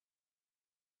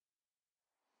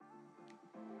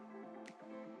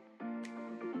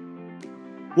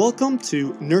Welcome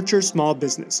to Nurture Small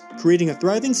Business, Creating a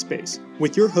Thriving Space,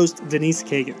 with your host, Denise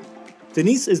Kagan.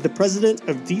 Denise is the president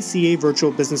of DCA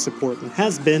Virtual Business Support and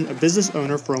has been a business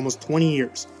owner for almost 20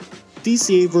 years.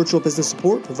 DCA Virtual Business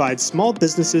Support provides small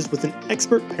businesses with an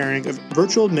expert pairing of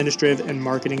virtual administrative and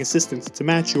marketing assistance to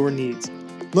match your needs.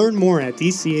 Learn more at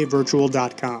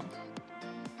dcavirtual.com.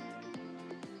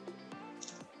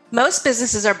 Most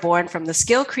businesses are born from the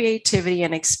skill, creativity,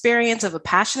 and experience of a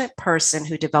passionate person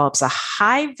who develops a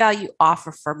high-value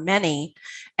offer for many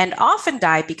and often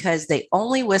die because they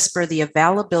only whisper the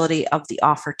availability of the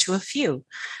offer to a few.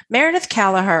 Meredith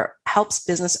Callagher helps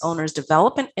business owners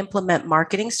develop and implement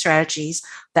marketing strategies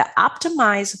that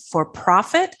optimize for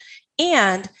profit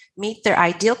and meet their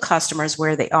ideal customers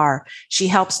where they are. She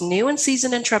helps new and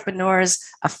seasoned entrepreneurs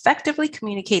effectively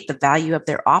communicate the value of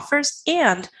their offers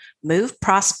and move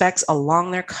prospects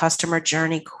along their customer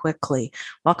journey quickly.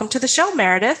 Welcome to the show,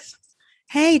 Meredith.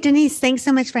 Hey, Denise, thanks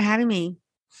so much for having me.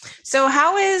 So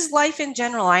how is life in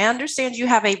general? I understand you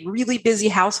have a really busy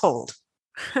household.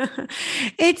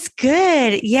 It's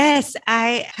good. Yes,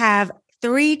 I have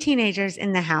 3 teenagers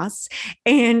in the house,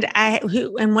 and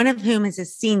one of whom is a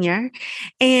senior.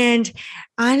 And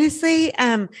honestly,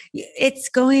 it's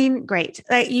going great.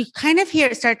 Like you kind of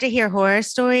start to hear horror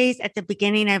stories at the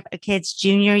beginning of a kid's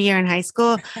junior year in high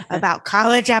school about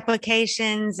college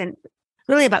applications and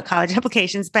really about college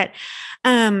applications. But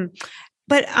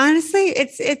honestly,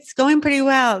 it's going pretty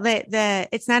well.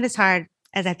 It's not as hard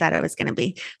as I thought it was going to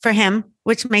be for him,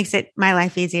 which makes it my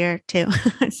life easier too.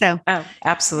 Oh,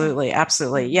 absolutely.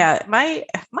 Absolutely. Yeah. My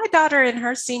daughter in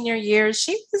her senior years,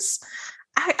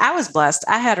 I was blessed.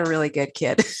 I had a really good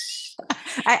kid.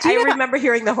 I remember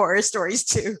hearing the horror stories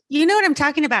too. You know what I'm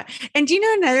talking about. And do you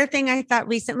know another thing I thought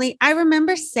recently? I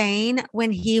remember saying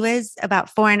when he was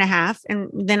about 4.5, and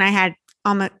then I had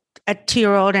almost a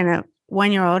 2-year-old and a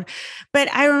 1-year-old.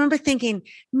 But I remember thinking,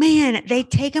 man, they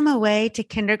take them away to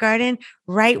kindergarten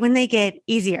right when they get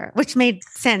easier, which made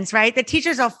sense, right? The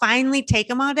teachers will finally take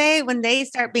them all day when they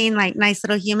start being like nice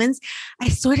little humans. I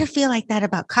sort of feel like that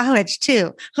about college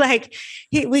too. Like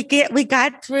we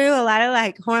got through a lot of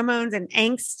like hormones and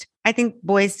angst. I think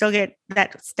boys still get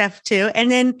that stuff too.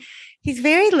 And then he's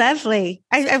very lovely.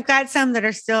 I've got some that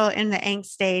are still in the angst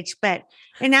stage,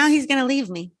 and now he's going to leave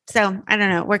me. So I don't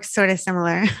know. It works sort of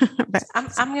similar. But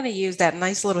I'm going to use that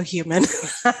nice little human.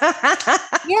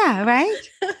 Yeah, right.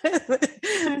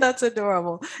 That's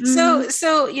adorable. Mm-hmm.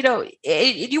 So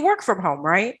you work from home,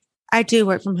 right? I do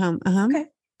work from home. Uh-huh. Okay.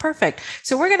 Perfect.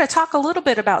 So we're going to talk a little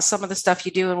bit about some of the stuff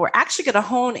you do, and we're actually going to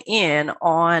hone in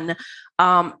on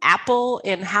Apple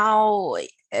and how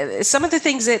some of the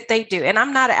things that they do. And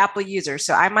I'm not an Apple user,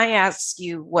 so I might ask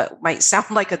you what might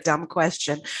sound like a dumb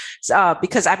question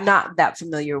because I'm not that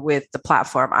familiar with the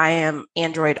platform. I am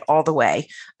Android all the way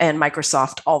and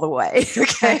Microsoft all the way.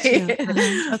 Okay.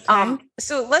 Okay.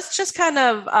 So let's just kind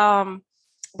of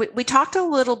we talked a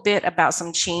little bit about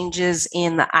some changes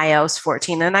in the iOS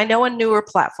 14, and I know a newer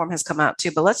platform has come out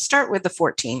too, but let's start with the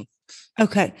 14.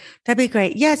 Okay, that'd be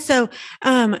great. Yeah. So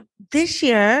this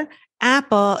year,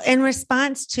 Apple, in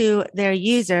response to their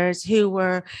users who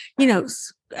were,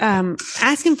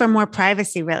 asking for more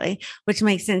privacy, really, which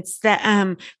makes sense,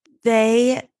 that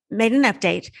they made an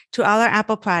update to all our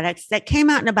Apple products that came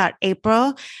out in about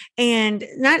April, and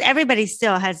not everybody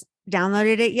still has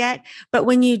downloaded it yet. But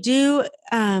when you do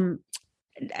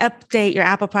update your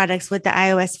Apple products with the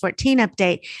iOS 14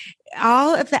 update,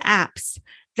 all of the apps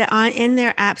that are in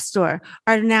their app store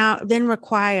are now then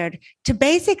required to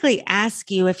basically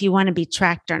ask you if you want to be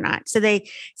tracked or not.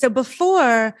 So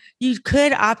before you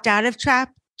could opt out of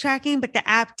tracking, but the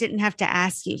app didn't have to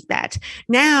ask you that.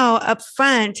 Now up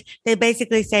front, they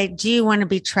basically say, do you want to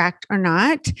be tracked or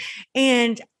not?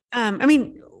 And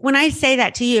when I say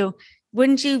that to you,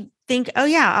 wouldn't you think, oh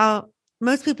yeah,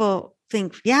 most people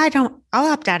think, yeah,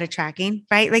 I'll opt out of tracking,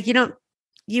 right? Like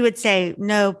you would say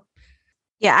no.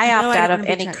 Yeah, I opt out of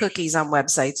any cookies on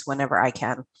websites whenever I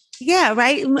can. Yeah,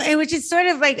 right. Which is sort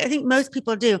of like, I think most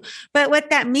people do. But what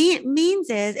that means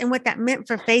is, and what that meant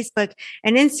for Facebook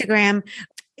and Instagram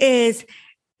is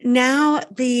now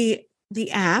the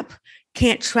app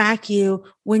can't track you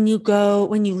when you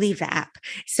leave the app.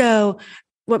 So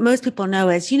what most people know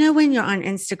is, when you're on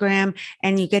Instagram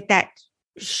and you get that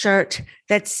shirt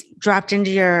that's dropped into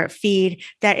your feed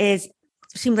that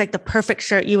seems like the perfect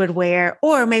shirt you would wear,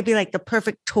 or maybe like the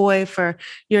perfect toy for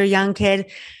your young kid.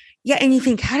 Yeah. And you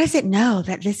think, how does it know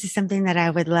that this is something that I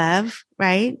would love?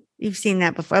 Right. You've seen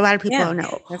that before. A lot of people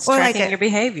know. It's tracking your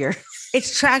behavior.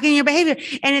 It's tracking your behavior.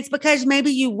 And it's because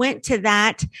maybe you went to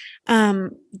that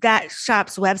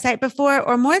shop's website before,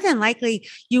 or more than likely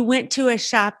you went to a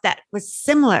shop that was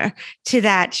similar to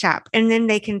that shop, and then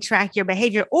they can track your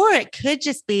behavior. Or it could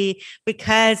just be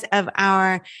because of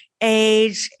our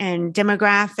age and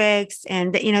demographics,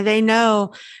 and they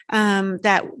know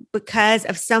that because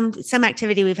of some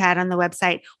activity we've had on the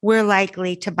website, we're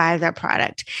likely to buy their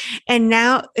product. And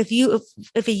now if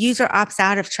a user opts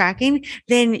out of tracking,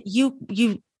 then you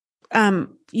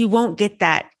won't get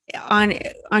that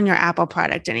on your Apple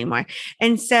product anymore.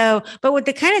 And so, but what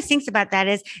the kind of stinks about that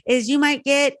is you might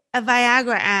get a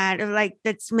Viagra ad, or like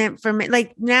that's meant for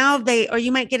like or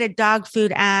you might get a dog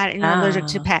food ad and you're allergic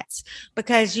to pets,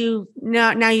 because you've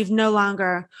no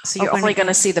longer. So you're only going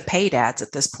to see the paid ads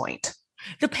at this point.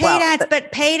 The paid ads,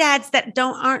 but paid ads that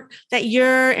that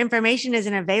your information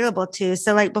isn't available to.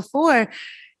 So like before,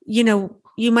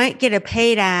 you might get a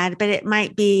paid ad, but it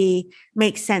might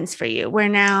make sense for you. Where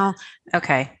now,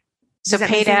 okay. So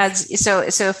paid ads. So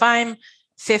if I'm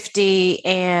 50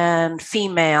 and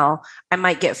female, I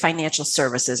might get financial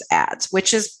services ads,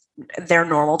 which is their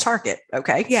normal target.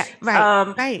 Okay. Yeah.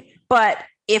 Right. Right. But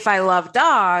if I love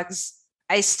dogs,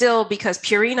 I still, because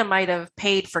Purina might have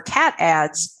paid for cat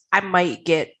ads, I might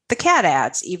get the cat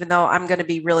ads, even though I'm going to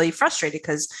be really frustrated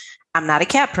because I'm not a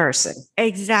cat person.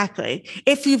 Exactly.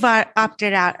 If you've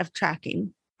opted out of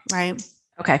tracking, right?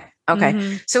 Okay.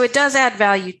 Mm-hmm. So it does add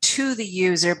value to the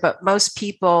user, but most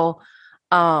people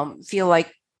feel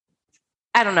like,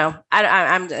 I don't know.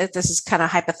 This is kind of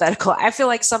hypothetical. I feel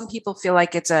like some people feel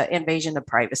like it's an invasion of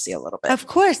privacy a little bit. Of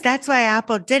course, that's why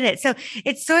Apple did it. So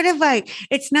it's sort of like,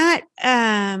 it's not,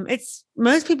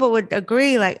 most people would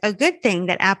agree, like a good thing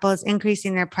that Apple is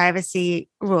increasing their privacy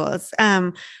rules.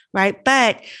 Right.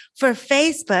 But for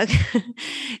Facebook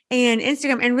and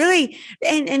Instagram, and really,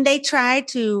 and they tried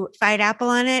to fight Apple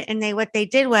on it. And what they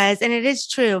did was, and it is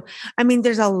true. I mean,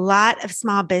 there's a lot of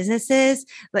small businesses,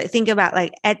 like think about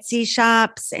like Etsy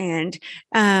shops and,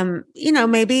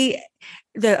 maybe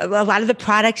a lot of the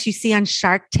products you see on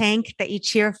Shark Tank that you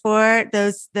cheer for,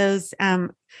 those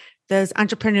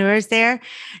entrepreneurs there,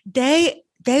 they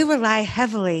rely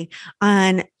heavily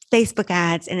on Facebook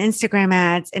ads and Instagram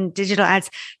ads and digital ads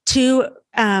to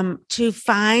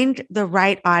find the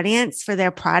right audience for their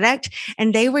product.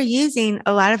 And a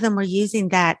lot of them were using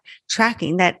that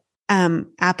tracking that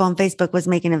Apple and Facebook was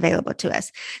making available to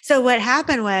us. So what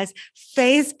happened was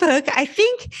Facebook, I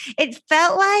think it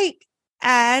felt like,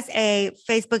 as a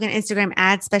Facebook and Instagram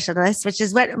ad specialist, which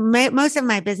is what most of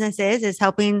my business is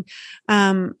helping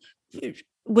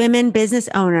women business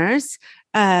owners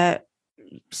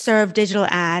serve digital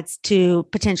ads to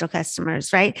potential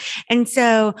customers, right? And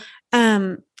so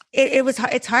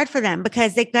it's hard for them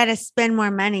because they got to spend more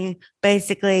money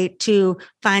basically to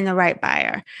find the right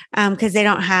buyer, because they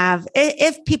don't have,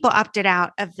 if people opted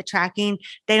out of the tracking,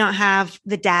 they don't have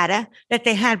the data that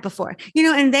they had before,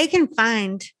 and they can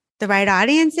find the right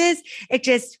audiences. It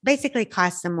just basically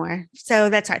costs them more.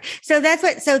 So that's hard. So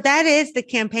that is the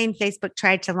campaign Facebook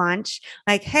tried to launch.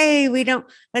 Like, hey,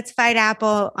 let's fight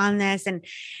Apple on this. And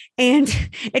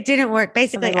it didn't work.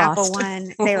 Basically, Apple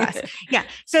won. They lost. Yeah.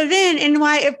 So then, and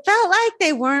why it felt like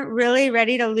they weren't really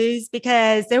ready to lose,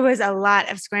 because there was a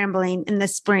lot of scrambling in the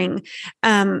spring.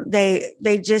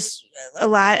 They just, a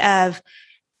lot of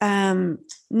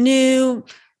new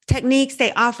techniques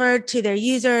they offered to their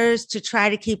users to try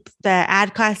to keep the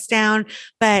ad costs down,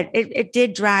 but it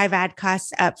did drive ad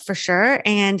costs up for sure.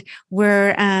 And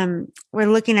we're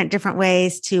looking at different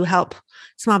ways to help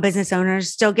small business owners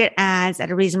still get ads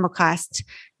at a reasonable cost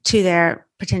to their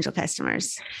potential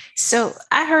customers. So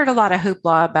I heard a lot of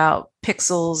hoopla about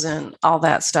pixels and all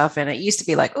that stuff. And it used to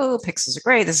be like, oh, pixels are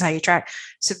great. This is how you track.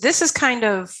 So this is kind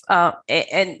of,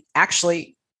 and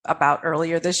actually about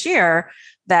earlier this year,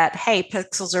 that, hey,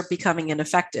 pixels are becoming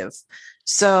ineffective.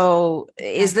 So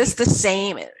is this the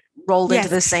same, rolled into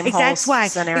the same whole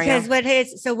scenario? Because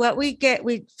what we get,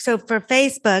 so for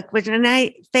Facebook,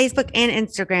 Facebook and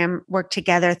Instagram work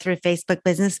together through Facebook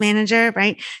Business Manager,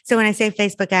 right? So when I say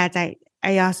Facebook ads,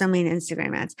 I also mean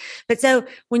Instagram ads. But so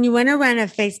when you want to run a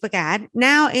Facebook ad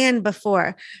now and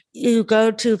before, you go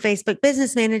to Facebook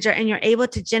Business Manager and you're able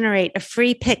to generate a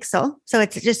free pixel. So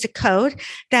it's just a code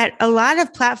that a lot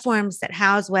of platforms that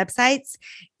house websites,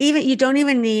 you don't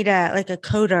even need a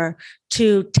coder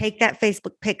to take that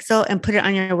Facebook pixel and put it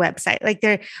on your website. Like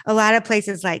there are a lot of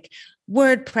places like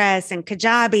WordPress and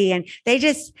Kajabi, and they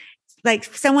just, like,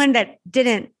 someone that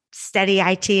didn't study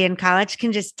IT in college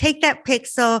can just take that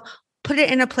pixel, put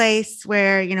it in a place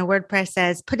where, WordPress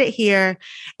says, put it here,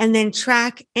 and then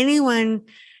track anyone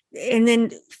and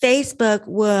then Facebook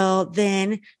will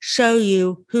then show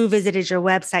you who visited your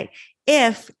website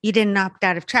if you didn't opt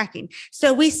out of tracking.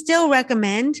 So we still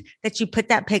recommend that you put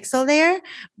that pixel there,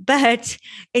 but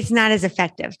it's not as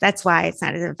effective. That's why it's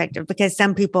not as effective, because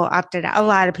some people opted out. A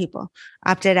lot of people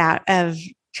opted out of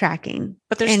tracking.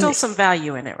 But there's still some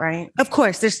value in it, right? Of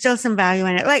course, there's still some value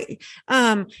in it. Like,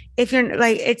 if you're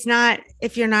like, it's not,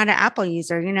 if you're not an Apple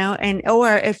user, and,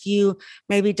 or if you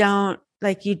maybe don't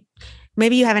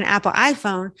maybe you have an Apple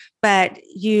iPhone, but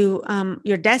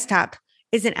your desktop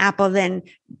isn't Apple,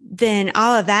 then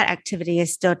all of that activity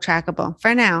is still trackable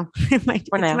for now.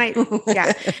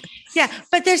 Yeah. Yeah.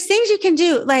 But there's things you can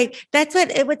do. Like, that's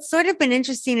what's sort of been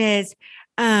interesting is,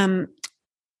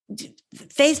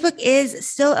 Facebook is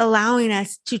still allowing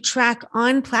us to track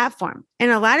on platform. And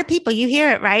a lot of people, you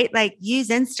hear it, right? Like, use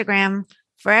Instagram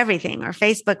for everything or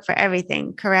Facebook for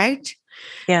everything, correct?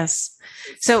 Yes.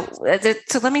 So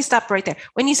let me stop right there.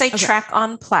 When you say track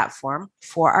on platform,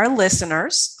 for our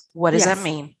listeners, what does that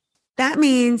mean? That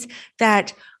means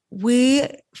that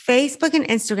Facebook and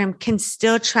Instagram can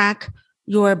still track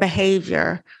your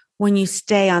behavior when you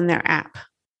stay on their app.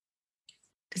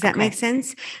 Does that make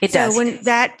sense? It does. So when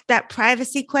that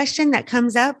privacy question that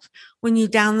comes up when you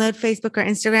download Facebook or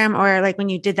Instagram, or like when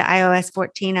you did the iOS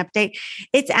 14 update,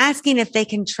 it's asking if they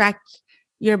can track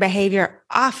your behavior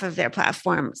off of their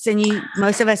platforms. And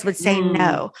most of us would say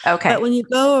no. Okay. But when you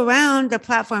go around the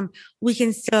platform, we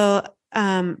can still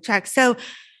track. So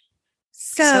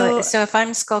if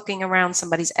I'm skulking around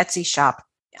somebody's Etsy shop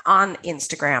on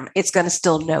Instagram, it's going to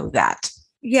still know that.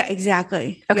 Yeah,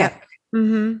 exactly. Okay. Yeah.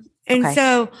 Mm-hmm. And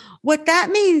so what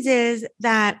that means is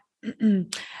that,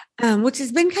 which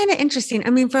has been kind of interesting.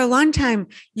 I mean, for a long time,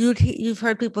 you've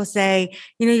heard people say,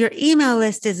 your email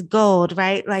list is gold,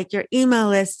 right? Like, your email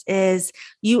list is,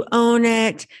 you own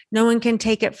it. No one can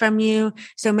take it from you.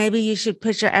 So maybe you should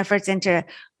put your efforts into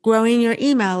growing your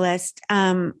email list,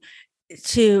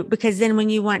 because then when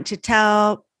you want to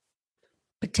tell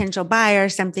potential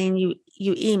buyers something, you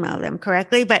email them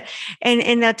correctly, but,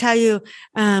 and they'll tell you,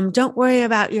 don't worry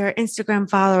about your Instagram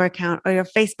follower account or your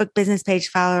Facebook business page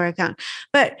follower account.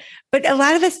 But a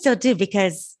lot of us still do,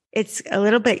 because it's a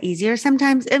little bit easier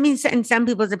sometimes. I mean, in some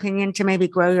people's opinion, to maybe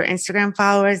grow your Instagram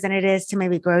followers than it is to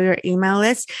maybe grow your email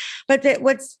list. But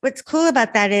what's cool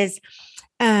about that is,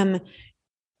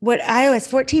 what iOS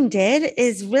 14 did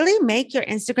is really make your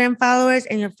Instagram followers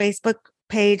and your Facebook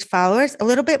page followers a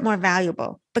little bit more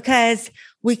valuable, because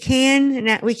we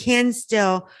can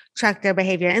still track their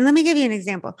behavior. And let me give you an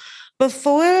example.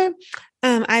 Before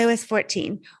iOS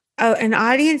 14, an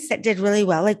audience that did really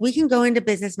well, like, we can go into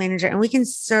Business Manager and we can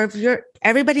serve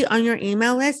everybody on your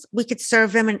email list. We could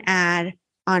serve them an ad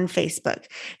on Facebook.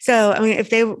 So, I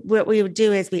mean, what we would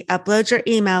do is we upload your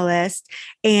email list,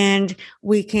 and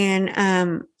we can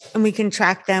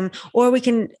track them, or we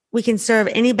can serve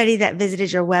anybody that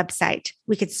visited your website.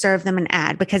 We could serve them an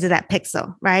ad because of that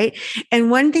pixel, right? And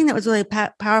one thing that was really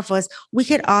powerful is we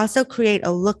could also create a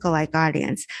lookalike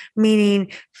audience,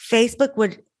 meaning Facebook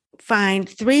would find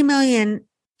 3 million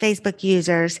Facebook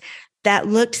users that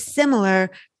looked similar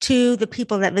to the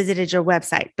people that visited your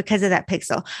website because of that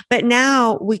pixel. But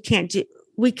now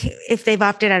if they've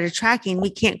opted out of tracking,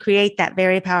 we can't create that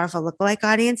very powerful lookalike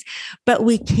audience, but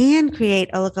we can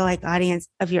create a lookalike audience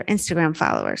of your Instagram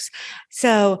followers.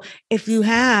 So if you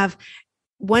have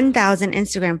 1,000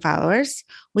 Instagram followers,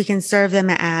 we can serve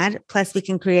them an ad, plus we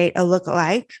can create a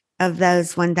lookalike of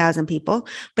those 1,000 people.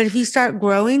 But if you start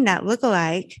growing that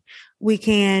lookalike,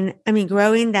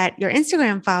 growing that your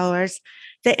Instagram followers,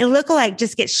 the lookalike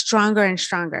just gets stronger and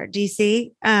stronger. Do you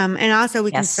see? And also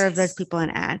we can serve those people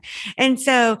an ad. And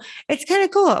so it's kind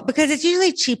of cool, because it's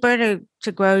usually cheaper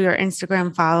to grow your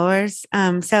Instagram followers.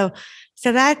 So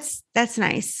that's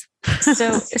nice.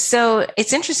 So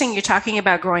it's interesting you're talking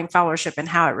about growing followership and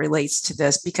how it relates to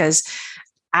this, because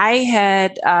I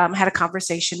had had a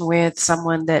conversation with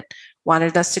someone that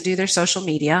wanted us to do their social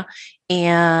media,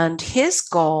 and his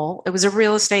goal, it was a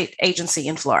real estate agency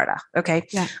in Florida. Okay.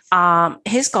 Yeah.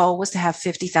 His goal was to have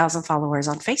 50,000 followers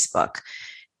on Facebook.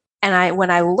 And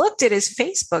when I looked at his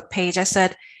Facebook page, I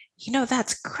said,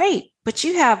 that's great, but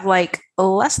you have like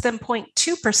less than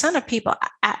 0.2% of people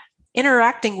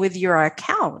interacting with your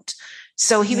account.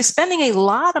 So he was spending a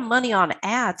lot of money on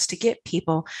ads to get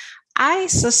people. I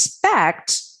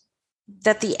suspect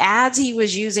that the ads he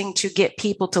was using to get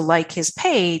people to like his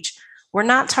page were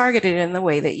not targeted in the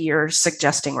way that you're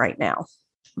suggesting right now.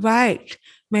 Right.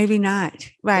 Maybe not.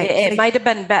 Right. It might have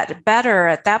been better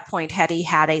at that point had he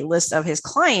had a list of his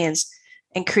clients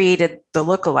and created the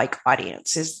lookalike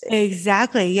audience.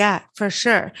 Exactly. Yeah, for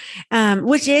sure.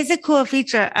 Which is a cool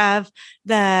feature of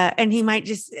and he might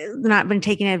just not been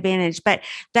taking advantage, but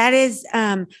that is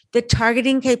the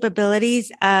targeting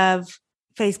capabilities of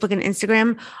Facebook and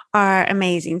Instagram are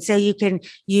amazing. So you can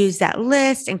use that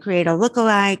list and create a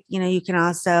lookalike. You can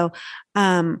also,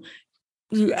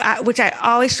 which I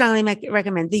always strongly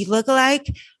recommend, the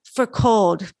lookalike for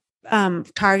cold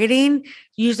targeting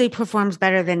usually performs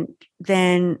better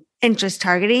than interest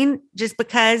targeting, just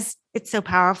because it's so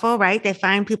powerful, right? They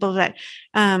find people that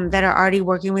are already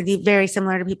working with you, very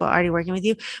similar to people already working with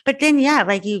you. But then, yeah,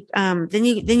 like then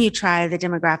you try the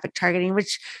demographic targeting,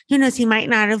 which who knows, he might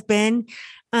not have been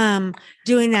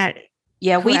doing that.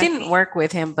 Yeah, we didn't work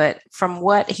with him, but from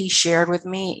what he shared with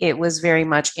me, it was very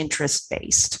much interest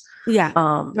based. Yeah,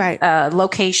 right.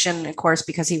 Location, of course,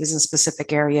 because he was in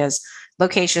specific areas,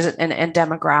 location and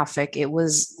demographic. He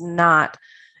was not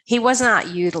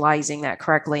utilizing that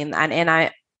correctly. And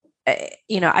I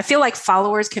feel like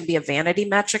followers can be a vanity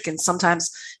metric. And sometimes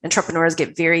entrepreneurs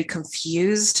get very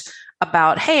confused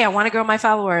about, hey, I want to grow my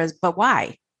followers, but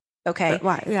why? Okay. But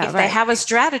why? Yeah, if they have a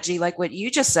strategy like what you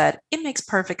just said, it makes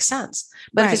perfect sense.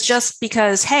 But if it's just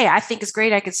because, hey, I think it's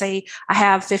great, I could say I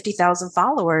have 50,000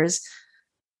 followers,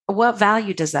 what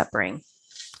value does that bring?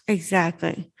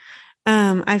 Exactly.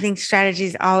 I think strategy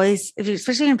is always,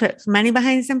 especially when you put money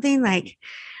behind something, like,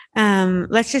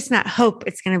 let's just not hope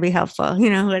it's going to be helpful.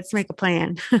 Let's make a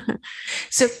plan.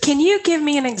 So can you give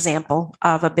me an example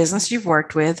of a business you've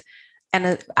worked with,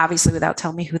 and obviously without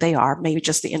telling me who they are, maybe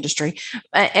just the industry,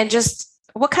 and just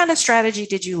what kind of strategy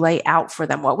did you lay out for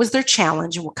them? What was their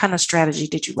challenge, and what kind of strategy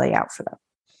did you lay out for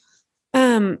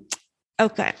them?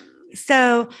 Okay.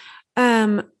 So,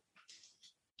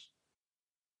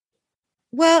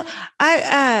 well,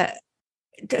 I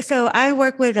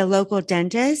work with a local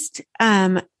dentist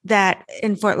that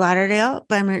in Fort Lauderdale,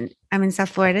 but I'm in South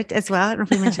Florida as well. I don't know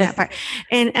if we mentioned that part.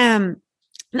 And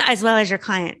as well as your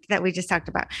client that we just talked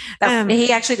about.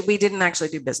 We didn't actually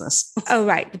do business. Oh,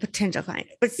 right. The potential client.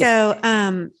 But so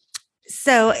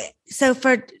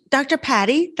for Dr.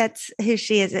 Patty, that's who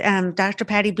she is, Dr.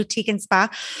 Patty Boutique and Spa.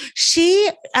 She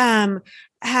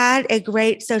had a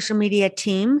great social media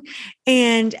team,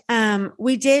 and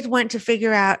we did want to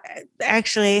figure out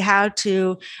actually how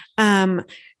to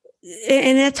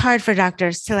and it's hard for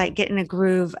doctors to like get in a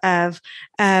groove of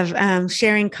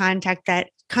sharing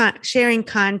sharing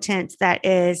content that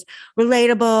is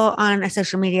relatable on a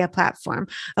social media platform.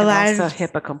 Also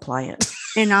HIPAA compliant.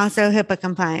 And also HIPAA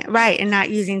compliant, right? And not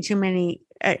using too many,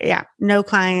 no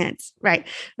clients, right?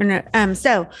 Or no,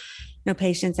 so no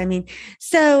patients. I mean,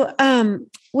 so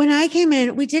when I came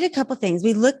in, we did a couple things.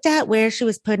 We looked at where she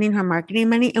was putting her marketing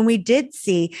money, and we did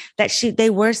see that they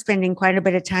were spending quite a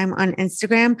bit of time on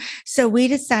Instagram. So we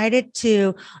decided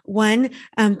to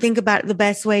think about the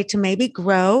best way to maybe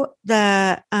grow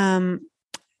the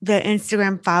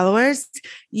Instagram followers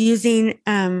using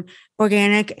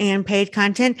organic and paid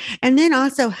content, and then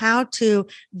also how to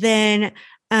then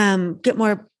get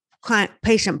more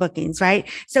patient bookings, right?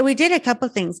 So we did a couple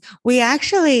of things. We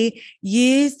actually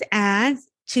used ads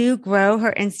to grow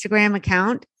her Instagram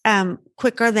account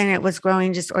quicker than it was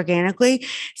growing just organically.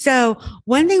 So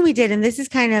one thing we did, and this is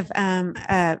kind of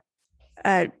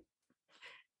a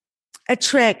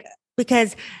trick,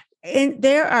 because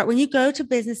when you go to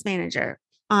Business Manager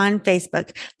on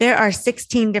Facebook, there are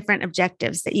 16 different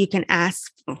objectives that you can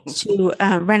ask to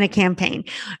run a campaign.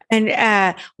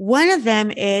 And one of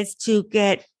them is to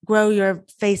grow your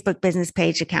Facebook business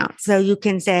page account. So you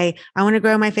can say, I want to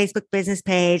grow my Facebook business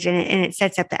page, and it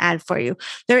sets up the ad for you.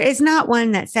 There is not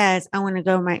one that says, I want to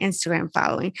grow my Instagram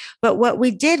following. But what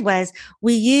we did was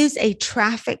we use a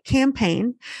traffic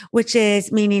campaign, which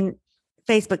is meaning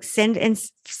Facebook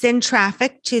send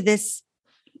traffic to this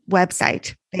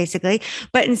website, basically.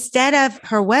 But instead of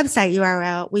her website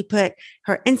URL, we put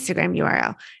her Instagram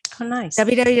URL. Oh, nice.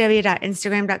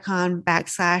 www.instagram.com/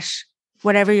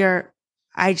 whatever your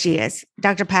IG is,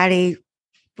 Dr. Patty,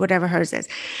 whatever hers is.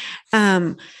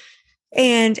 And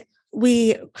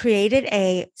we created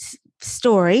a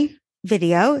story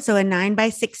video. So a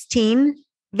 9:16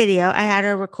 video. I had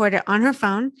her record it on her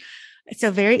phone.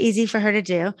 So very easy for her to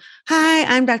do. Hi,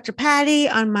 I'm Dr. Patty.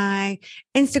 On my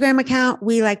Instagram account,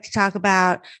 we like to talk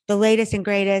about the latest and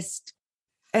greatest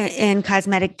in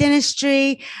cosmetic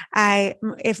dentistry.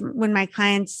 When my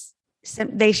clients,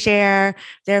 they share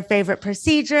their favorite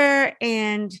procedure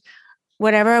and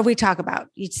whatever we talk about.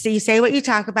 You say what you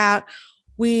talk about.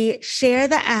 We share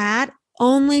the ad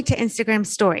only to Instagram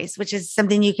stories, which is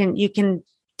something you can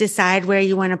decide where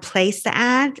you want to place the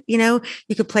ad. You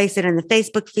could place it in the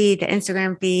Facebook feed, the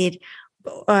Instagram feed,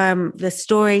 the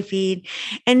story feed.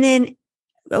 And then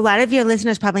a lot of your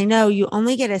listeners probably know you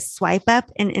only get a swipe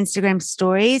up in Instagram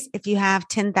stories if you have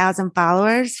 10,000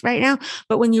 followers right now.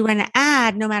 But when you run an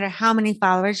ad, no matter how many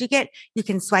followers you get, you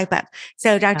can swipe up.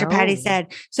 So Dr. Patty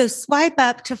said, so swipe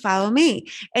up to follow me.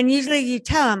 And usually you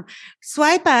tell them,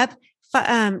 swipe up,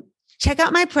 check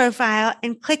out my profile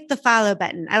and click the follow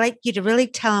button. I like you to really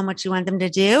tell them what you want them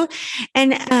to do.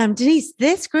 And Denise,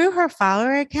 this grew her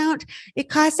follower account. It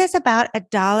cost us about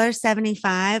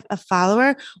 $1.75 a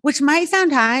follower, which might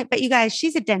sound high, but you guys,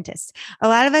 she's a dentist. A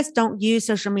lot of us don't use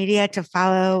social media to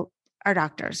follow our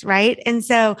doctors, right? And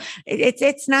so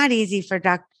it's not easy for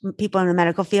people in the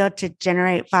medical field to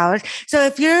generate followers. So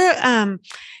if you're,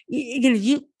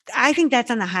 I think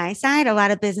that's on the high side. A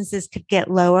lot of businesses could get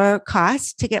lower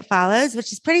costs to get follows,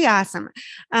 which is pretty awesome.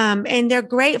 And they're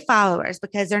great followers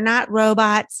because they're not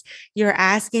robots. You're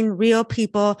asking real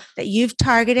people that you've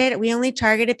targeted. We only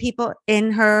targeted people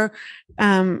in her,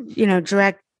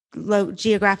 direct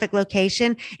geographic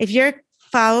location. If your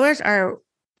followers are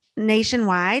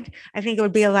nationwide, I think it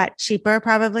would be a lot cheaper,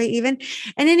 probably even.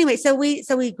 And anyway, so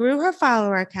we grew her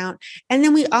follower account, and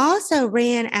then we also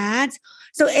ran ads.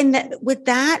 So with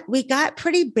that, we got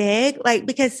pretty big,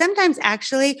 because sometimes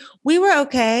actually we were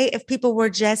okay if people were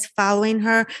just following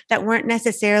her that weren't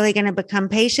necessarily going to become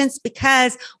patients,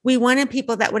 because we wanted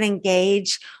people that would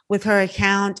engage with her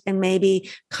account and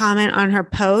maybe comment on her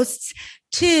posts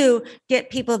to get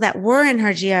people that were in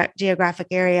her geographic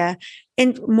area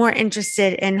and more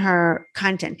interested in her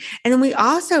content. And then we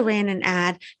also ran an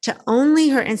ad to only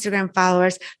her Instagram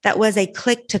followers that was a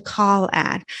click to call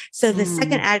ad. So the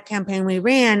second ad campaign we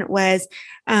ran was,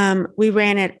 we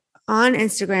ran it on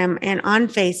Instagram and on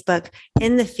Facebook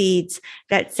in the feeds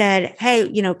that said, hey,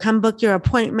 come book your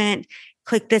appointment,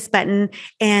 click this button.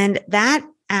 And that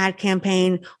ad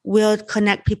campaign will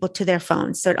connect people to their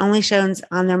phones. So it only shows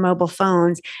on their mobile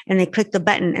phones, and they click the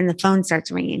button and the phone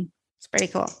starts ringing. It's pretty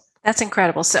cool. That's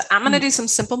incredible. So I'm going to do some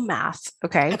simple math.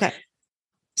 Okay.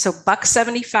 So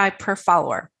 $1.75 per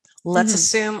follower. Let's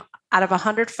assume out of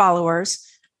 100 followers,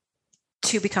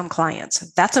 2 become clients.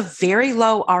 That's a very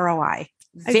low ROI.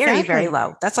 Very, very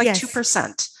low. That's like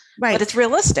 2%. Right. But it's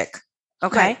realistic.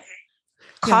 Okay. Right.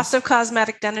 Cost of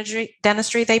cosmetic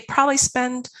dentistry, they probably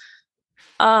spend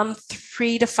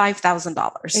 $3,000 to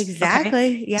 $5,000. Exactly.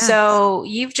 Okay? Yeah. So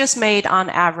you've just made on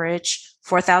average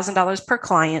 $4,000 per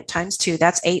client times 2.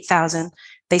 That's $8,000.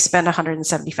 They spend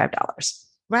 $175.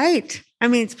 Right. I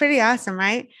mean, it's pretty awesome,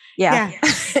 right? Yeah.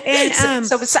 And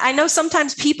so I know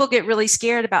sometimes people get really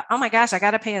scared about, oh my gosh, I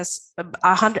got to pay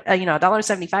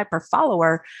 $1.75 per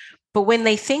follower. But when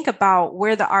they think about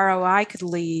where the ROI could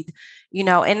lead,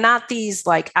 and not these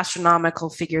like astronomical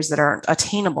figures that aren't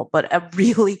attainable, but a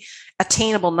really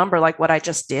attainable number like what I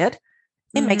just did,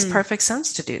 it makes perfect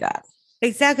sense to do that.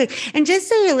 Exactly. And just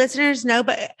so your listeners know,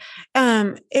 but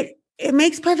it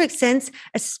makes perfect sense,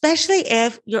 especially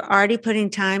if you're already putting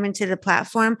time into the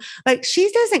platform. Like she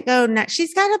doesn't go nuts.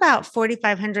 She's got about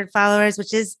 4,500 followers,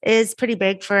 which is pretty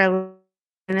big for a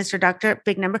dentist or doctor,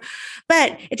 big number.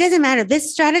 But it doesn't matter.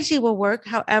 This strategy will work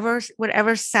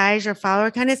whatever size your follower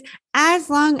count is,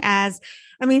 as long as,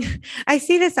 I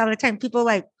see this all the time. People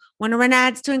want to run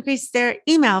ads to increase their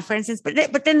email, for instance,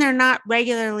 but then they're not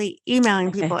regularly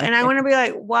emailing people. And I want to be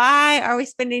like, why are we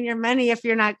spending your money if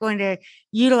you're not going to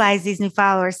utilize these new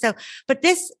followers? So, but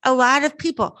a lot of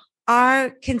people are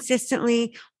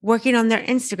consistently working on their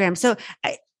Instagram. So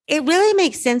it really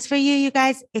makes sense for you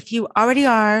guys, if you already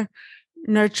are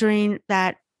nurturing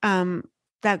that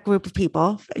group of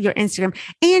people, your Instagram,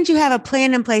 and you have a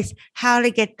plan in place how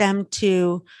to get them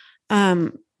to,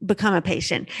 become a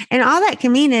patient. And all that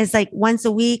can mean is once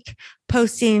a week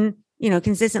posting,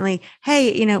 consistently,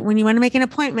 hey, when you want to make an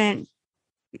appointment,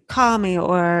 call me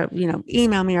or,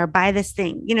 email me or buy this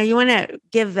thing. You want to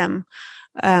give them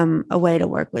a way to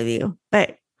work with you.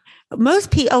 But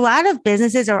a lot of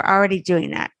businesses are already doing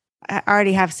that. I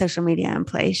already have social media in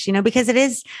place, because it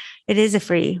is a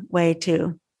free way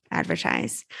to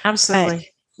advertise. Absolutely. But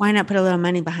why not put a little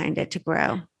money behind it to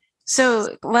grow?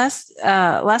 So last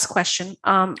question.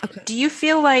 Okay. Do you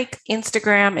feel like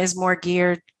Instagram is more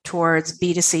geared towards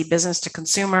B2C, business to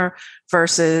consumer,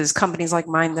 versus companies like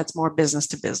mine that's more business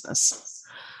to business?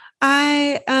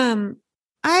 I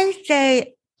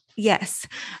say yes,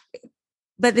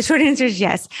 but the short answer is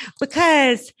yes, but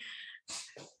B2B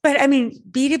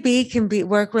can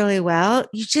work really well.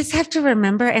 You just have to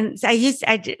remember, and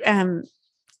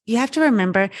you have to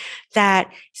remember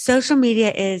that social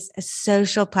media is a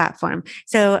social platform.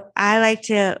 So I like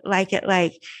it like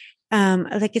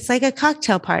like it's like a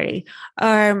cocktail party,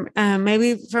 or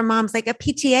maybe for moms, like a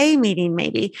PTA meeting,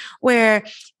 maybe where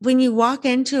when you walk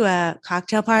into a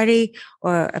cocktail party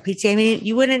or a PTA meeting,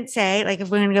 you wouldn't say, like, if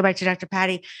we're going to go back to Dr.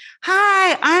 Patty,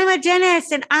 hi, I'm a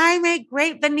dentist and I make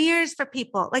great veneers for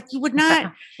people. Like, you would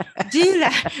not do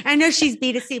that. I know she's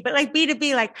B2C, but like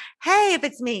B2B, like, hey, if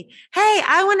it's me, hey,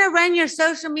 I want to run your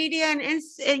social media and,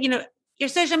 your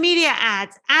social media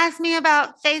ads. Ask me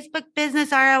about Facebook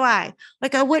business ROI.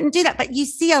 Like, I wouldn't do that, but you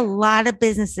see a lot of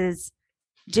businesses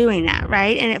doing that,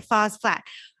 right? And it falls flat.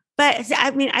 But I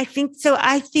mean, I think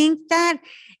that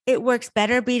it works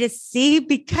better B2C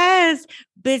because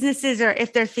businesses are,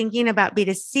 if they're thinking about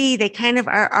B2C, they kind of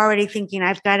are already thinking,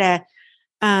 I've got to,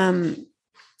 some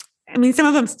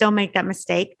of them still make that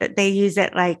mistake that they use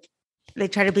it like they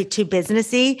try to be too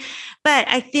businessy. But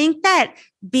I think that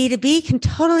B2B can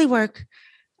totally work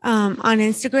on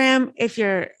Instagram if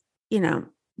you're,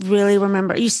 really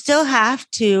remember. You still have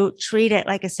to treat it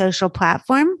like a social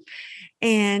platform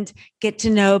and get to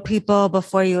know people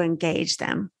before you engage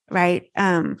them, right?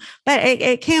 But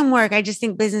it can work. I just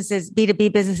think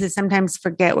B2B businesses sometimes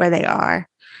forget where they are.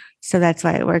 So that's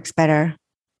why it works better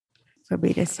for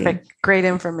B2C. Great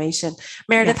information.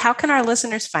 Meredith, How can our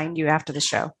listeners find you after the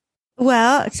show?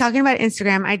 Well, talking about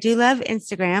Instagram, I do love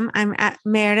Instagram. I'm at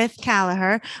Meredith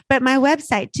Callagher, but my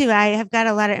website too. I have got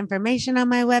a lot of information on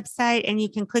my website, and you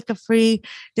can click a free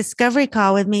discovery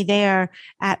call with me there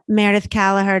at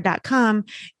meredithcallagher.com.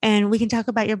 And we can talk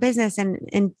about your business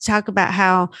and talk about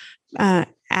how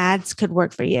ads could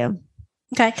work for you.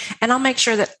 Okay. And I'll make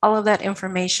sure that all of that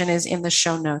information is in the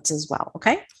show notes as well.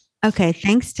 Okay. Okay.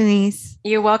 Thanks, Denise.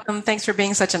 You're welcome. Thanks for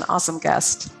being such an awesome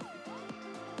guest.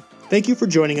 Thank you for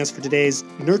joining us for today's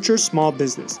Nurture Small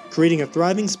Business, Creating a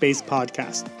Thriving Space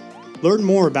podcast. Learn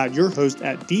more about your host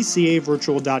at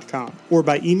dcavirtual.com or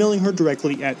by emailing her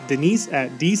directly at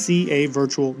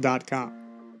denise@dcavirtual.com.